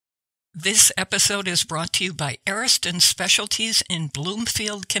This episode is brought to you by Ariston Specialties in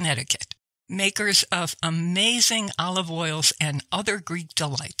Bloomfield, Connecticut, makers of amazing olive oils and other Greek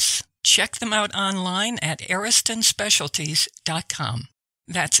delights. Check them out online at aristonspecialties.com.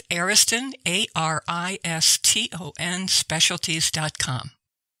 That's Ariston, Ariston, specialties.com.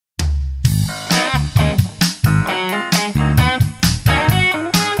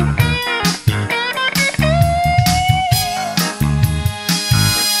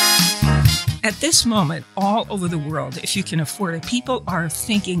 At this moment, all over the world, if you can afford it, people are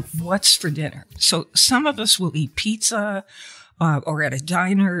thinking, what's for dinner? So some of us will eat pizza or at a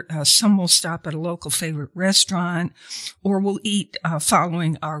diner. Some will stop at a local favorite restaurant, or we'll eat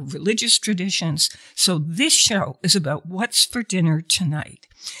following our religious traditions. So this show is about what's for dinner tonight.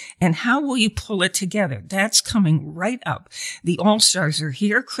 And how will you pull it together? That's coming right up. The All-Stars are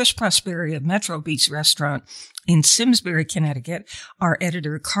here. Chris Prosperi of Metro Beach Restaurant in Simsbury, Connecticut, our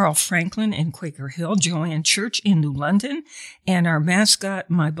editor Carl Franklin in Quaker Hill, Joann Church in New London, and our mascot,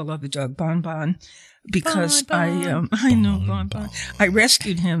 my beloved dog Bon Bon, because I know Bon Bon. I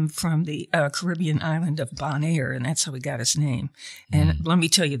rescued him from the Caribbean island of Bonaire, and that's how he got his name. And let me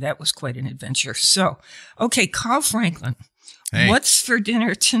tell you, that was quite an adventure. So, okay, Carl Franklin, what's for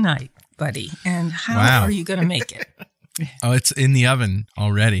dinner tonight, buddy? And how are you going to make it? Oh, it's in the oven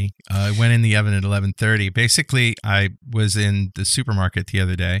already. It went in the oven at 11:30. Basically, I was in the supermarket the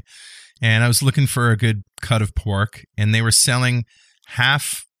other day, and I was looking for a good cut of pork, and they were selling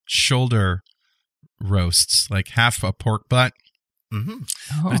half shoulder roasts, like half a pork butt. Mm-hmm.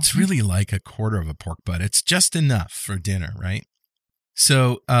 But it's really like a quarter of a pork butt. It's just enough for dinner, right?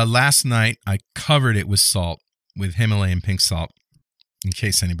 So last night, I covered it with salt, with Himalayan pink salt, in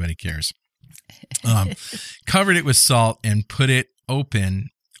case anybody cares. Covered it with salt and put it open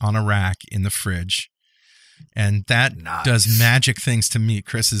on a rack in the fridge. And that does magic things to meat.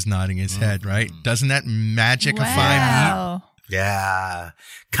 Chris is nodding his head, right? Doesn't that magicify meat? Yeah.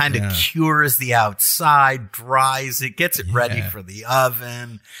 Kind of cures the outside, dries it, gets it ready for the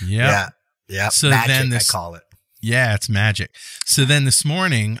oven. Yeah. So magic, then I call it. Yeah, it's magic. So then this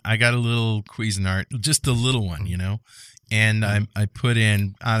morning, I got a little Cuisinart, just a little one, you know. And I put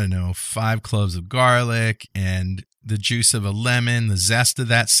in, 5 cloves of garlic and the juice of a lemon, the zest of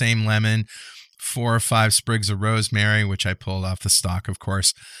that same lemon, 4 or 5 sprigs of rosemary, which I pulled off the stalk, of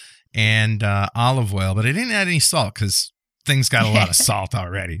course, and olive oil. But I didn't add any salt because things got a lot of salt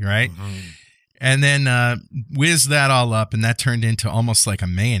already, right? Mm-hmm. And then whizzed that all up, and that turned into almost like a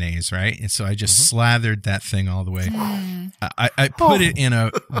mayonnaise, right? And so I just slathered that thing all the way. I put it in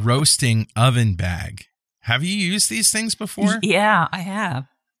a roasting oven bag. Have you used these things before? Yeah, I have.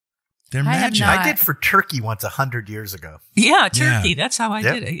 They're magic. I did for turkey once 100 years ago. Yeah, turkey. Yeah. That's how I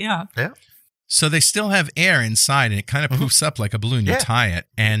did it. Yeah. So they still have air inside, and it kind of poofs up like a balloon. You tie it,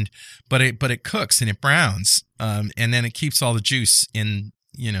 but it cooks and it browns, and then it keeps all the juice in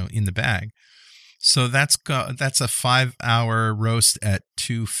the bag. So that's a 5-hour roast at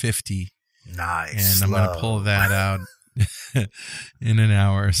 250. Nice. And I'm going to pull that out in an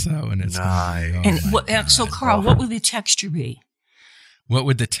hour or so, and it's nice. So Carl, what would the texture be? What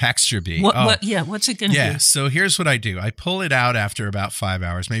would the texture be? What's it going to be? Yeah, so here's what I do. I pull it out after about 5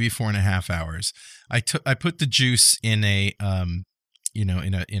 hours, maybe 4.5 hours. I put the juice in a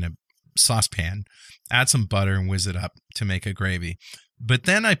in a saucepan, add some butter and whiz it up to make a gravy. But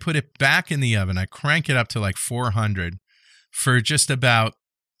then I put it back in the oven. I crank it up to like 400 for just about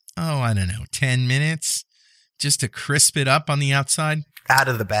 10 minutes. Just to crisp it up on the outside. Out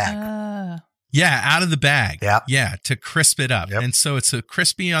of the bag. Yeah, out of the bag. Yep. Yeah, to crisp it up. Yep. And so it's a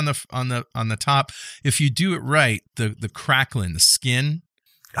crispy on the top. If you do it right, the crackling, the skin.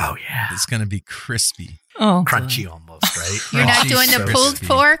 Oh yeah. It's going to be crispy. Oh, crunchy almost, right? You're not doing the pulled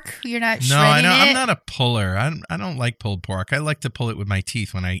pork? You're not shredding it? No, I'm not a puller. I don't like pulled pork. I like to pull it with my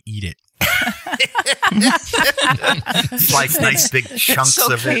teeth when I eat it. Slice nice big chunks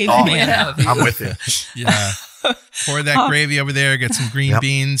of it. Oh, yeah. I'm with it. Yeah. Pour that gravy over there, get some green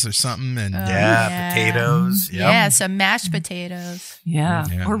beans or something. And potatoes. Yep. Yeah, some mashed potatoes.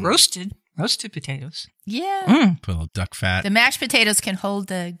 Yeah. Or roasted potatoes. Yeah. Put a little duck fat. The mashed potatoes can hold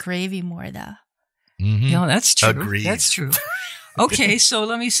the gravy more, though. Mm-hmm. No, that's true. Agreed. That's true. Okay, so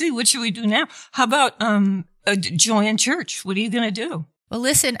let me see. What should we do now? How about Joann Church? What are you going to do? Well,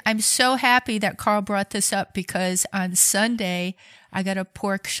 listen, I'm so happy that Carl brought this up because on Sunday, I got a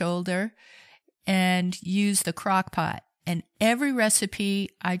pork shoulder and used the crock-pot. And every recipe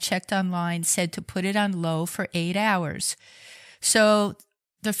I checked online said to put it on low for 8 hours. So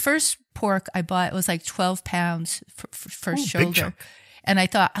the first pork I bought was like 12 pounds for shoulder. And I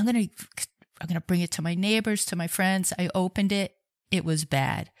thought, I'm going to bring it to my neighbors, to my friends. I opened it. it was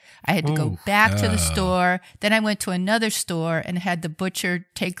bad. I had to go back to the store. Then I went to another store and had the butcher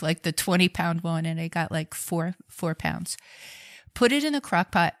take like the 20-pound one, and I got like four pounds. Put it in the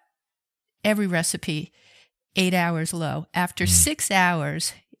crock pot. Every recipe, 8 hours low. After 6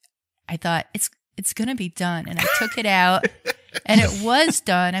 hours, I thought it's going to be done. And I took it out and it was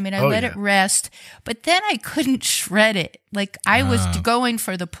done. I mean, I let it rest, but then I couldn't shred it. Like I was going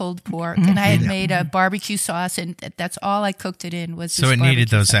for the pulled pork, and I had made a barbecue sauce, and that's all I cooked it in was. So it needed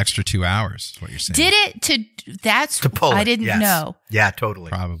those extra 2 hours. Is what you're saying? Did it to pull it? I didn't know. Yeah, totally.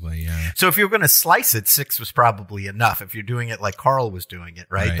 Probably, yeah. So if you were going to slice it, 6 was probably enough. If you're doing it like Carl was doing it,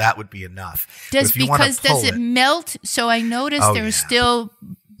 right? That would be enough. Does it melt? So I noticed there was still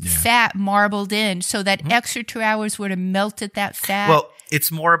fat marbled in, so that extra 2 hours would have melted that fat. Well,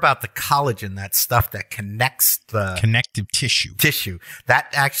 it's more about the collagen, that stuff that connects the connective tissue. That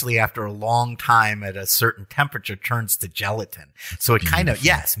actually, after a long time at a certain temperature, turns to gelatin. So it kind of,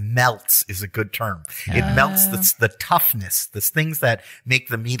 melts is a good term. It melts the toughness, the things that make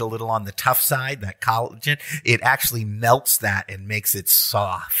the meat a little on the tough side, that collagen. It actually melts that and makes it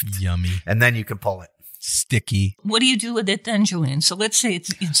soft. Yummy. And then you can pull it. Sticky. What do you do with it then, Joann? So let's say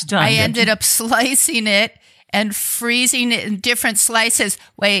it's done. I ended up slicing it and freezing it in different slices.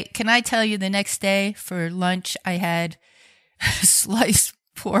 Wait, can I tell you, the next day for lunch, I had sliced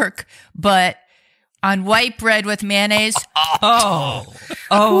pork, but on white bread with mayonnaise. It's like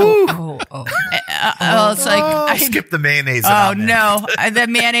I skipped the mayonnaise. No, the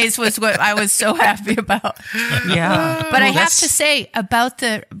mayonnaise was what I was so happy about. Yeah, but I have to say about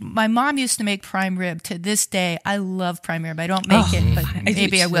my mom used to make prime rib. To this day, I love prime rib. I don't make it, but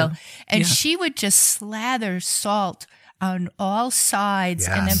maybe I will. And she would just slather salt on all sides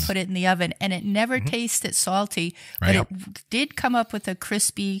and then put it in the oven, and it never tasted salty, but it did come up with a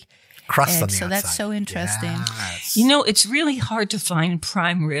crispy crust on the outside. So that's so interesting. Yes. You know, it's really hard to find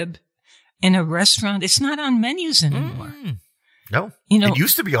prime rib in a restaurant. It's not on menus anymore. No. It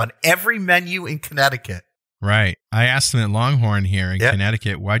used to be on every menu in Connecticut. Right. I asked them at Longhorn here in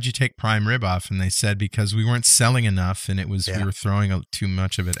Connecticut, why'd you take prime rib off? And they said because we weren't selling enough, and we were throwing too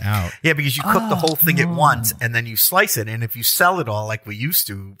much of it out. Yeah, because you cook the whole thing at once, and then you slice it. And if you sell it all like we used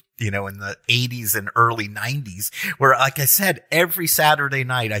to, in the 80s and early 90s, where, like I said, every Saturday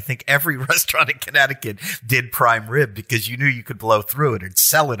night, I think every restaurant in Connecticut did prime rib because you knew you could blow through it and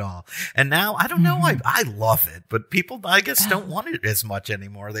sell it all. And now, I don't know, I love it, but people, I guess, don't want it as much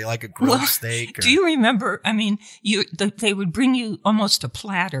anymore. They like a grilled steak. Do you remember, I mean, they would bring you almost a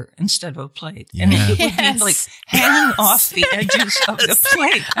platter instead of a plate. Yeah. And it would be like hanging off the edges of the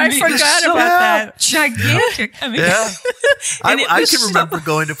plate. I forgot about that. Gigantic. I mean, I can remember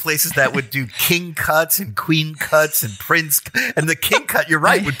going to places that would do king cuts and queen cuts and prince, and the king cut, you're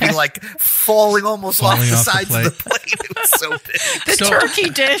right, would be like falling almost off the sides of the plate. It was so big. The turkey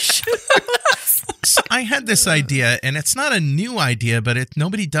dish. So I had this idea, and it's not a new idea, but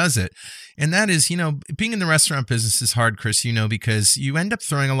nobody does it. And that is, being in the restaurant business is hard, Chris, because you end up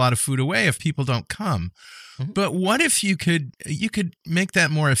throwing a lot of food away if people don't come. But what if you could make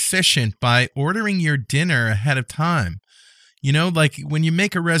that more efficient by ordering your dinner ahead of time? Like when you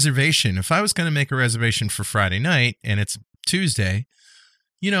make a reservation, if I was going to make a reservation for Friday night and it's Tuesday,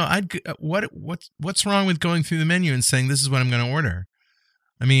 what's wrong with going through the menu and saying, this is what I'm going to order?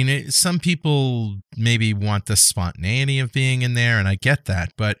 I mean, some people maybe want the spontaneity of being in there, and I get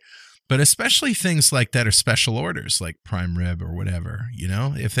that, but especially things like that are special orders, like prime rib or whatever,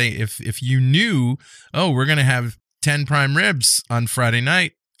 if you knew, we're going to have 10 prime ribs on Friday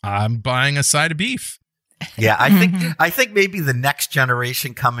night, I'm buying a side of beef. Yeah, I think maybe the next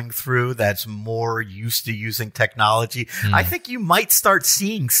generation coming through that's more used to using technology, I think you might start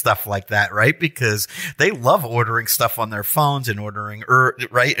seeing stuff like that, right? Because they love ordering stuff on their phones and ordering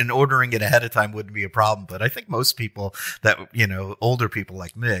it ahead of time wouldn't be a problem. But I think most people that, older people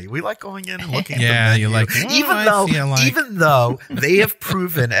like me, we like going in and looking at the menu. You're like, even though they have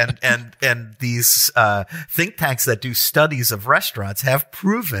proven and these think tanks that do studies of restaurants have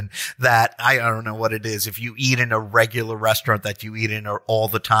proven that I don't know what it is. If you eat in a regular restaurant that you eat in all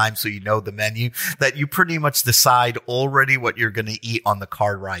the time, so you know the menu, that you pretty much decide already what you're going to eat on the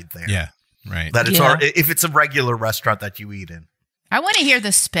car ride there. Yeah, right. That it's if it's a regular restaurant that you eat in. I want to hear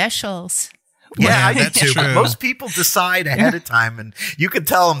the specials. Yeah, I do too. But most people decide ahead of time, and you can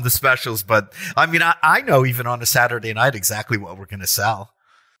tell them the specials. But I mean, I know even on a Saturday night exactly what we're going to sell.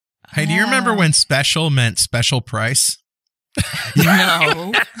 Hey, do you remember when special meant special price?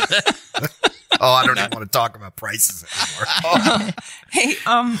 No. I don't even want to talk about prices anymore. Hey,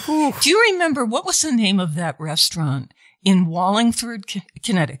 do you remember what was the name of that restaurant in Wallingford,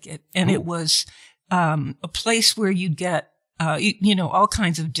 Connecticut? And it was a place where you'd get all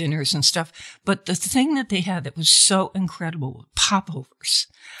kinds of dinners and stuff. But the thing that they had that was so incredible, popovers.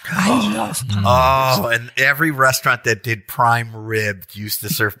 I love popovers. Oh, and every restaurant that did prime rib used to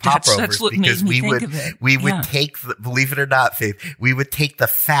serve popovers that's what because made me we think of it. would take, believe it or not, Faith, we would take the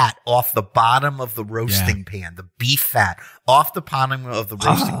fat off the bottom of the roasting pan, the beef fat off the bottom of the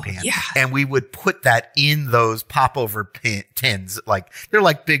roasting pan, and we would put that in those popover tins, like they're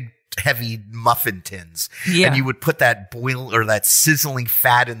like big, heavy muffin tins. Yeah. And you would put that boil or that sizzling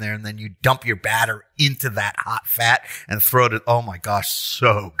fat in there, and then you dump your batter into that hot fat and throw it. Oh my gosh,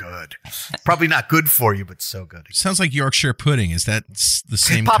 so good. Probably not good for you, but so good. Sounds like Yorkshire pudding. Is that the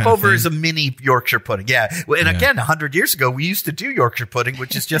same Popover kind of thing? is a mini Yorkshire pudding. Yeah. And again, 100 years ago, we used to do Yorkshire pudding,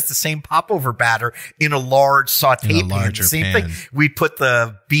 which is just the same popover batter in a large saute pan. The same thing. We put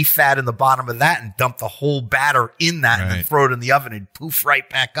the beef fat in the bottom of that and dump the whole batter in that and then throw it in the oven and poof right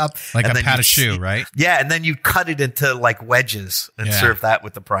back up. Like and a pat of choux, right? Yeah. And then you cut it into like wedges and serve that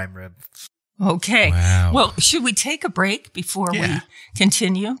with the prime rib. Okay. Wow. Well, should we take a break before we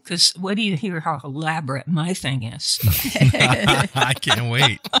continue? Because what do you hear how elaborate my thing is? I can't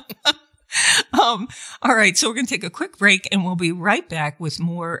wait. All right. So we're going to take a quick break and we'll be right back with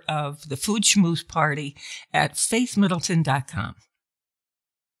more of the Food Schmooze Party at faithmiddleton.com.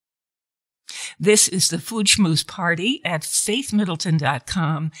 This is the Food Schmooze Party at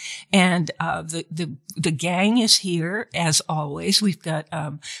faithmiddleton.com. And the gang is here, as always. We've got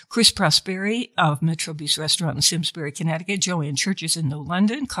Chris Prosperi of Metro Beast Restaurant in Simsbury, Connecticut. Joann Church is in New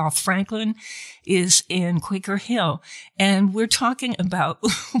London. Carl Franklin is in Quaker Hill. And we're talking about,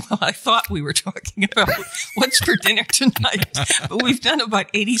 well, I thought we were talking about what's for dinner tonight. But we've done about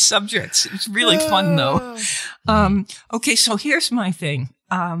 80 subjects. It's really fun, though. Okay, so here's my thing.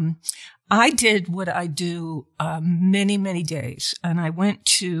 I did what I do many, many days, and I went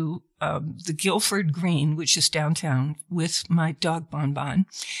to the Guilford Green, which is downtown, with my dog Bonbon,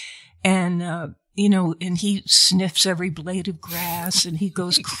 and and he sniffs every blade of grass, and he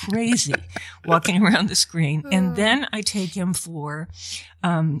goes crazy walking around this green. And then I take him for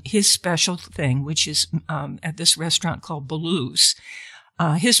his special thing, which is at this restaurant called Baloo's.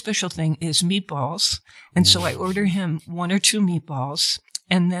 His special thing is meatballs, and so I order him 1 or 2 meatballs.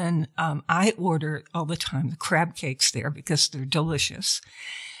 And then I order all the time the crab cakes there because they're delicious.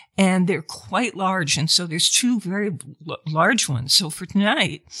 And they're quite large. And so there's 2 very large ones. So for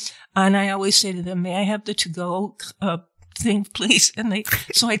tonight, and I always say to them, may I have the to-go thing, please? And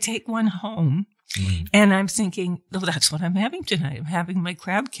so I take one home. And I'm thinking, oh, that's what I'm having tonight. I'm having my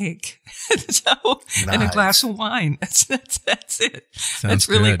crab cake and a glass of wine. That's it. That's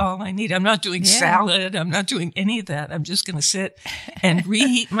really all I need. I'm not doing salad. I'm not doing any of that. I'm just going to sit and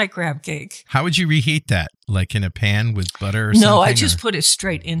reheat my crab cake. How would you reheat that? Like in a pan with butter or something? No, I just put it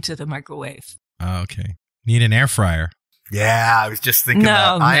straight into the microwave. Oh, okay. Need an air fryer. Yeah, I was just thinking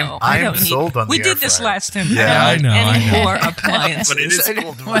that. I am sold on the air fryer. We did this last time. Yeah, I know. Any more appliances? But it is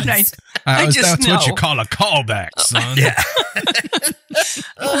cool to us. That's what you call a callback, son. Yeah.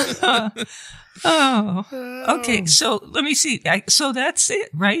 Okay. So let me see. So that's it,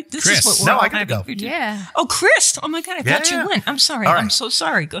 right? This Chris. is what we're all I gotta having go. for dinner. Yeah. Oh, Chris. Oh my God. I thought you went. I'm sorry. All right. I'm so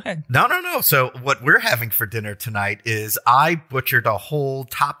sorry. Go ahead. No. So what we're having for dinner tonight is I butchered a whole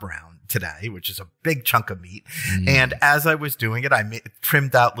top round today, which is a big chunk of meat. And as I was doing it, I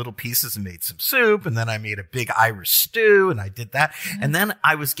trimmed out little pieces and made some soup. And then I made a big Irish stew and I did that. And then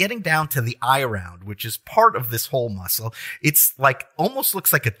I was getting down to the eye round, which is part of this whole muscle. It's like, almost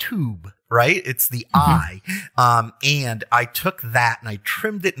looks like a tube, right? It's the eye. And I took that and I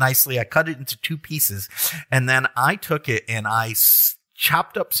trimmed it nicely. I cut it into 2 pieces. And then I took it and I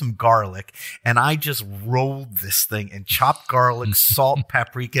chopped up some garlic and I just rolled this thing and chopped garlic, salt,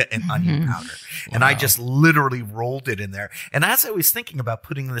 paprika, and onion powder. And I just literally rolled it in there. And as I was thinking about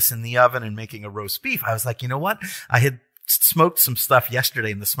putting this in the oven and making a roast beef, I was like, you know what? I had smoked some stuff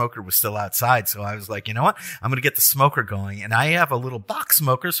yesterday and the smoker was still outside. So I was like, you know what? I'm going to get the smoker going. And I have a little box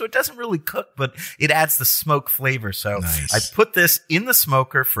smoker, so it doesn't really cook, but it adds the smoke flavor. So I put this in the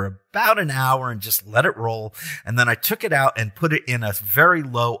smoker for about an hour and just let it roll. And then I took it out and put it in a very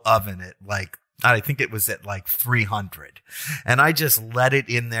low oven at I think it was at like 300. And I just let it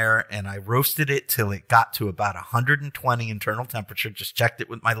in there and I roasted it till it got to about 120 internal temperature. Just checked it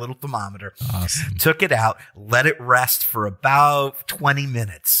with my little thermometer. Awesome. Took it out, let it rest for about 20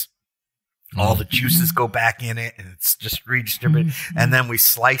 minutes. All the juices go back in it and it's just redistributed. And then we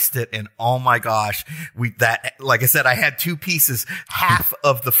sliced it and oh my gosh, like I said, I had 2 pieces. Half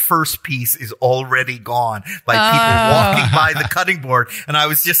of the first piece is already gone by people walking by the cutting board. And I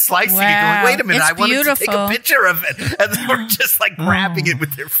was just slicing it going, wait a minute, I wanted to take a picture of it. And they were just like grabbing it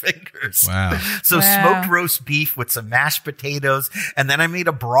with their fingers. Wow. So smoked roast beef with some mashed potatoes. And then I made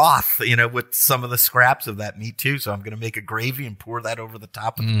a broth, with some of the scraps of that meat too. So I'm going to make a gravy and pour that over the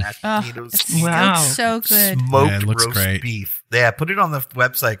top of the mashed potatoes. Wow. It's so good. Smoked roast beef. Yeah, put it on the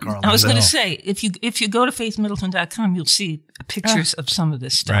website, Carl. I was going to say, if you go to faithmiddleton.com, you'll see pictures of some of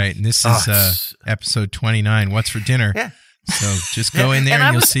this stuff. Right. And this is episode 29, What's for Dinner? Yeah. So just go in there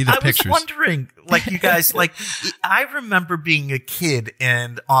and you'll see the pictures. I was wondering, like you guys, like I remember being a kid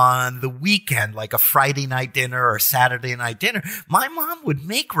and on the weekend, like a Friday night dinner or Saturday night dinner, my mom would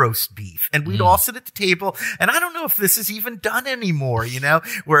make roast beef and we'd all sit at the table. And I don't know if this is even done anymore,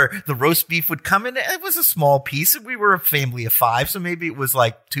 where the roast beef would come in. It was a small piece and we were a family of 5. So maybe it was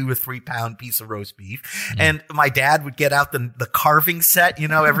like 2 or 3 pound piece of roast beef. And my dad would get out the carving set,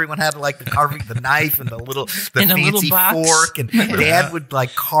 everyone had like the carving, the knife and the fancy fork. And Dad would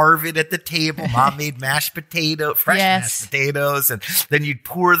like carve it at the table. Mom made mashed potatoes. And then you'd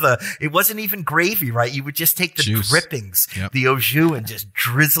pour it wasn't even gravy, right? You would just take the juice. drippings, the au jus, and just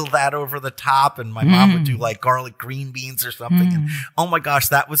drizzle that over the top. And my mom would do like garlic green beans or something. And oh my gosh,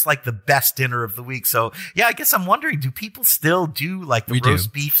 that was like the best dinner of the week. So yeah, I guess I'm wondering, do people still do like the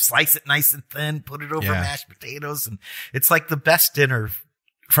roast beef, slice it nice and thin, put it over mashed potatoes? And it's like the best dinner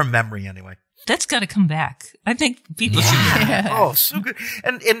from memory anyway. That's got to come back. I think people should. Oh, so good.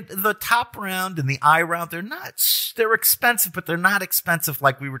 And the top round and the eye round, they're expensive, but they're not expensive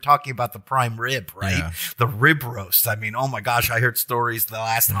like we were talking about the prime rib, right? Yeah. The rib roast. I mean, oh my gosh, I heard stories the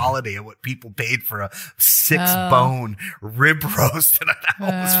last holiday of what people paid for a 6-bone rib roast, and I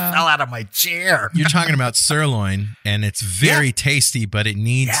almost fell out of my chair. You're talking about sirloin, and it's very tasty, but it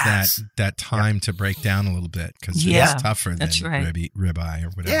needs that time to break down a little bit because it's tougher than ribeye or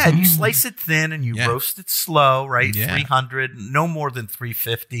whatever. Yeah, and you slice it thin and you roast it slow, right? 300, no more than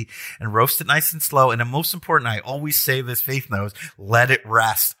 350, and roast it nice and slow. And the most important, I always say this, Faith knows, let it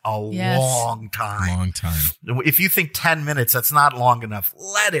rest a long time. Long time. If you think 10 minutes, that's not long enough.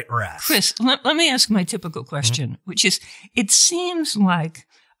 Let it rest. Chris, let me ask my typical question, which is, it seems like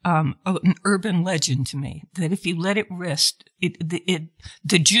an urban legend to me that if you let it rest,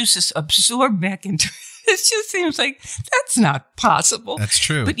 the juices absorb back into it. It just seems like that's not possible. That's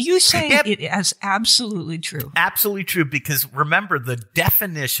true. But you say it is absolutely true. Absolutely true, because remember the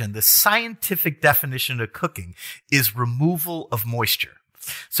scientific definition of cooking is removal of moisture.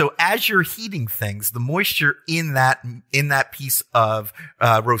 So as you're heating things, the moisture in that piece of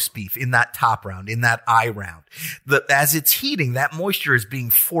roast beef, in that top round, in that eye round, as it's heating, that moisture is being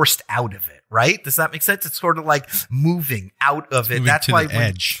forced out of it, right? Does that make sense? It's sort of like moving out of it. Moving That's to why the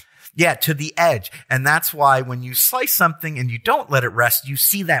edge. Yeah, to the edge. And that's why when you slice something and you don't let it rest, you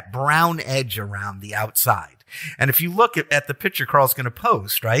see that brown edge around the outside. And if you look at the picture Carl's going to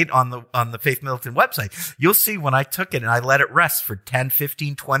post, right, on the Faith Middleton website, you'll see when I took it and I let it rest for 10,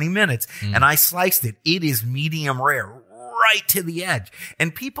 15, 20 minutes and I sliced it, it is medium rare, right to the edge.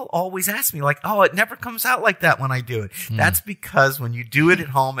 And people always ask me like, oh, it never comes out like that when I do it. That's because when you do it at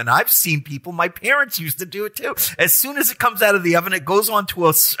home, and I've seen people, my parents used to do it too. As soon as it comes out of the oven, it goes onto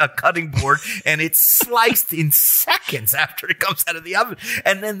a cutting board and it's sliced in seconds after it comes out of the oven.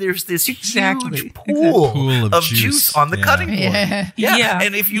 And then there's this huge pool of juice on the cutting board. Yeah.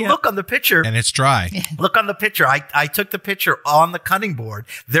 And if you look on the picture, and it's dry. Look on the picture. I took the picture on the cutting board.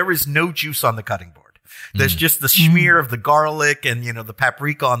 There is no juice on the cutting board. There's just the smear of the garlic and, the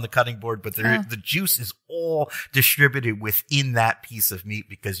paprika on the cutting board, but the juice is all distributed within that piece of meat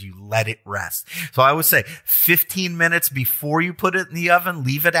because you let it rest. So I would say 15 minutes before you put it in the oven,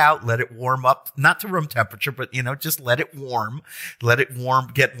 leave it out, let it warm up, not to room temperature, but, just let it warm,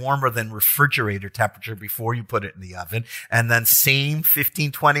 get warmer than refrigerator temperature before you put it in the oven. And then same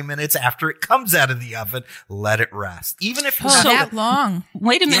 15, 20 minutes after it comes out of the oven, let it rest. Even if it's that long.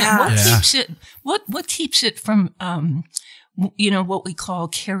 Wait a minute. What keeps it from, what we call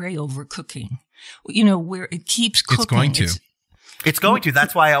carryover cooking? Where it keeps cooking. It's going to.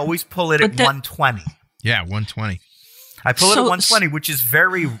 That's why I always pull it at 120. Yeah, 120. I pull it at 120, which is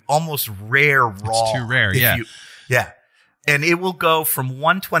almost rare raw. It's too rare, Yeah. And it will go from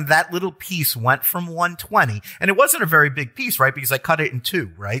 120. That little piece went from 120. And it wasn't a very big piece, right? Because I cut it in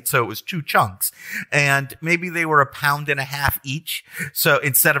 2, right? So it was 2 chunks. And maybe they were 1.5 pounds each. So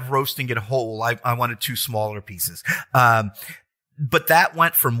instead of roasting it whole, I wanted 2 smaller pieces. But that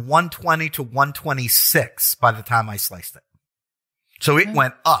went from 120 to 126 by the time I sliced it. So it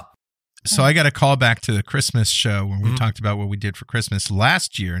went up. So I got a call back to the Christmas show when we talked about what we did for Christmas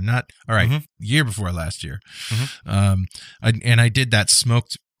last year, year before last year. I did that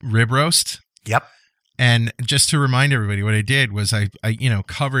smoked rib roast. Yep. And just to remind everybody, what I did was I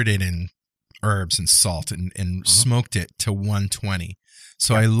covered it in herbs and salt and smoked it to 120.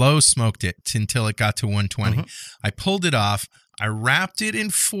 So I low smoked it until it got to 120. I pulled it off. I wrapped it in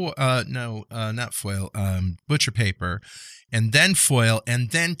butcher paper, and then foil,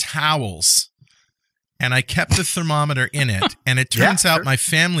 and then towels. And I kept the thermometer in it. And it turns out my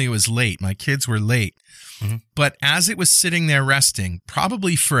family was late. My kids were late. But as it was sitting there resting,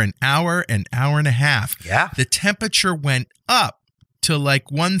 probably for an hour and a half, the temperature went up to like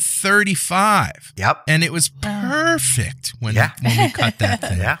 135. Yep. And it was perfect when we cut that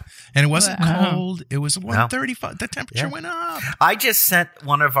thing. And it wasn't cold. It was 135. The temperature went up. I just sent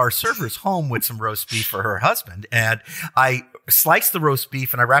one of our servers home with some roast beef for her husband, and I sliced the roast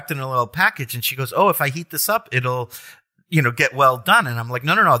beef and I wrapped it in a little package, and she goes, "Oh, if I heat this up, it'll get well done." And I'm like,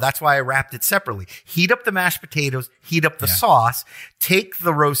 no. That's why I wrapped it separately. Heat up the mashed potatoes, heat up the sauce, take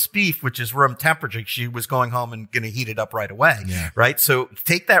the roast beef, which is room temperature. She was going home and going to heat it up right away. Right. So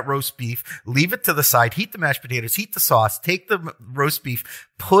take that roast beef, leave it to the side, heat the mashed potatoes, heat the sauce, take the roast beef,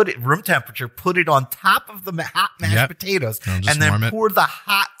 put it room temperature, put it on top of the hot mashed potatoes, and then pour the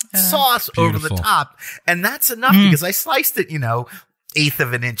hot sauce over the top. And that's enough because I sliced it, 1/8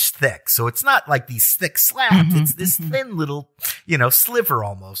 of an inch thick. So it's not like these thick slabs. It's this thin little, sliver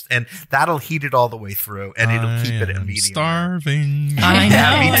almost. And that'll heat it all the way through, and it'll keep it at medium. Starving. I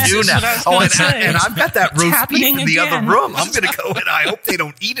know. Me too now. And I've got that roast beef in the other room. I'm going to go in. I hope they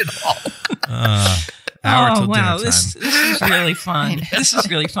don't eat it all. Hour till dinner time. This is really fun. This is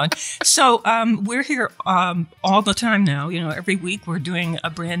really fun. So we're here all the time now. Every week we're doing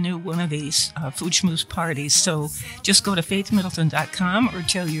a brand new one of these Food Schmooze parties. So just go to faithmiddleton.com or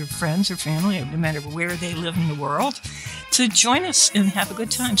tell your friends or family, no matter where they live in the world, to join us and have a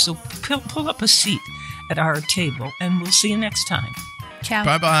good time. So pull up a seat at our table, and we'll see you next time. Ciao.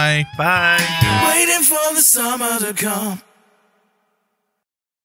 Bye-bye. Bye. Waiting for the summer to come.